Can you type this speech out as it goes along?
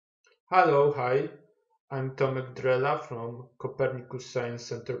Hello, hi. I'm Tomek Drela from Copernicus Science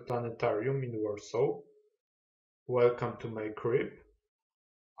Center Planetarium in Warsaw. Welcome to my crib.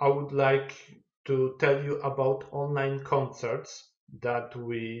 I would like to tell you about online concerts that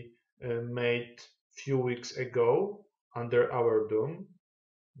we made few weeks ago under our dome.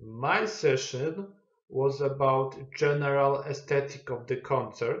 My session was about general aesthetic of the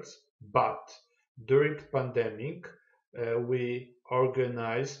concerts, but during pandemic we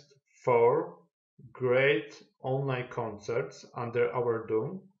organized four great online concerts under our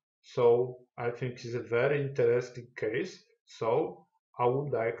dome. So I think it's a very interesting case. So I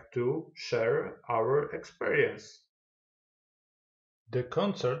would like to share our experience. The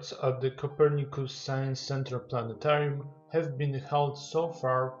concerts at the Copernicus Science Center Planetarium have been held so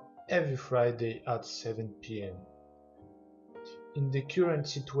far every Friday at 7 p.m. In the current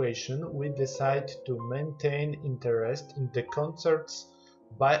situation, we decide to maintain interest in the concerts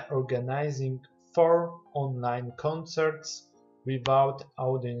by organizing four online concerts without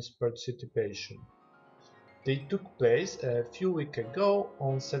audience participation. They took place a few weeks ago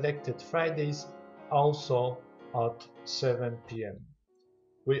on selected Fridays, also at 7 p.m.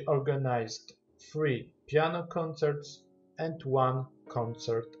 We organized three piano concerts and one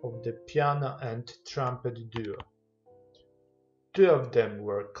concert of the piano and trumpet duo. Two of them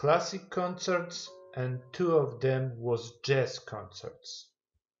were classic concerts and two of them was jazz concerts.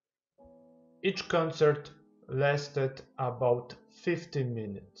 Each concert lasted about 15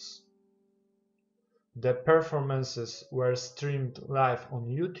 minutes. The performances were streamed live on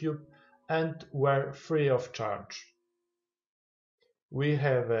YouTube and were free of charge. We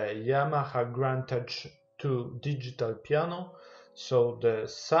have a Yamaha Grandtouch 2 digital piano, so the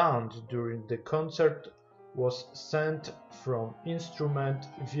sound during the concert was sent from instrument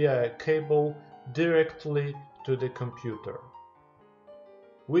via a cable directly to the computer.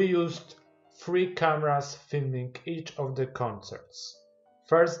 We used three cameras filming each of the concerts.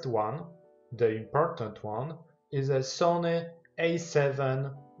 First one, the important one, is a Sony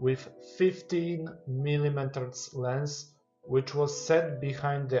A7 with 15mm lens which was set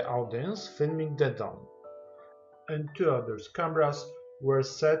behind the audience filming the dome, and two other cameras were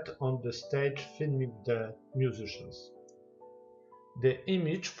set on the stage filming the musicians. The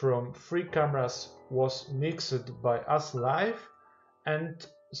image from three cameras was mixed by us live and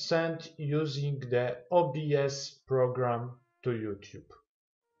sent using the OBS program to YouTube.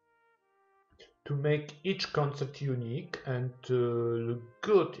 To make each concert unique and to look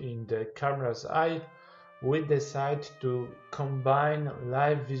good in the camera's eye, we decide to combine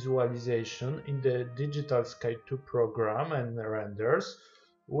live visualization in the Digital Sky 2 program and renders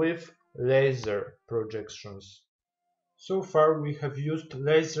with laser projections. So far we have used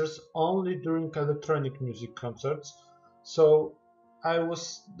lasers only during electronic music concerts, so I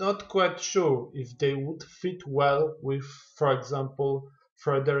was not quite sure if they would fit well with, for example,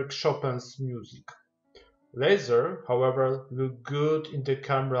 Frédéric Chopin's music. Laser, however, look good in the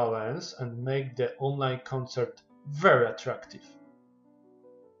camera lens and make the online concert very attractive.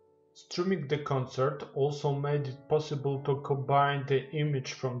 Streaming the concert also made it possible to combine the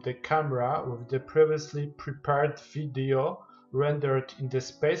image from the camera with the previously prepared video rendered in the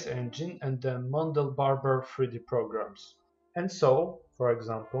Space Engine and the Mandelbarber 3D programs. And so, for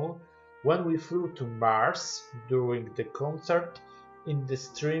example, when we flew to Mars during the concert, in the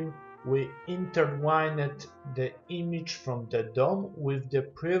stream we intertwined the image from the dome with the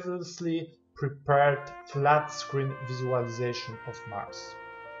previously prepared flat screen visualization of Mars.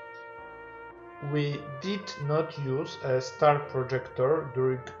 We did not use a star projector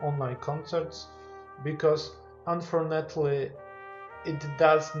during online concerts because unfortunately it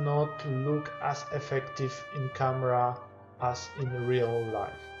does not look as effective in camera as in real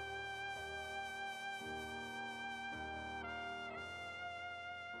life.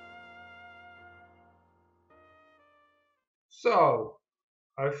 So,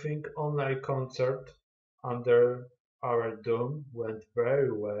 I think online concert under our dome went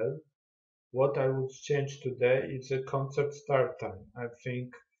very well. What I would change today is the concert start time. I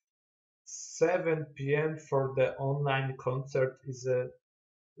think 7 p.m. for the online concert is a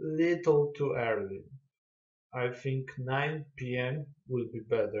little too early. I think 9 p.m. will be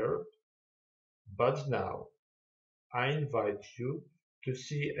better. But now, I invite you to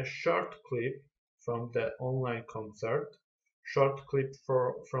see a short clip from the online concert, short clip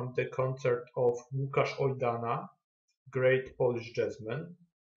from the concert of Łukasz Ojdana, great Polish jazzman.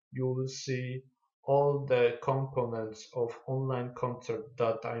 You will see all the components of online concert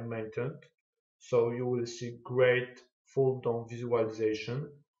that I mentioned. So you will see great full dome visualization,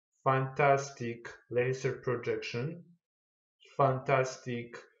 fantastic laser projection,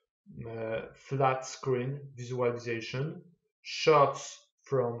 fantastic flat screen visualization, shots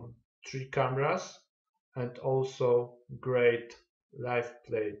from 3 cameras, and also great live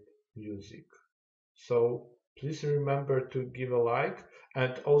play music. So please remember to give a like,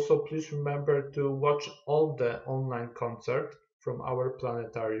 and also please remember to watch all the online concerts from our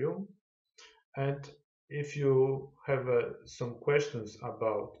planetarium. And if you have some questions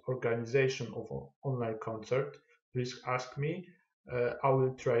about organization of an online concert, please ask me. I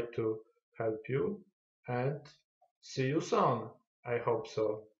will try to help you, and see you soon. I hope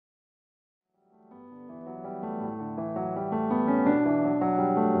so.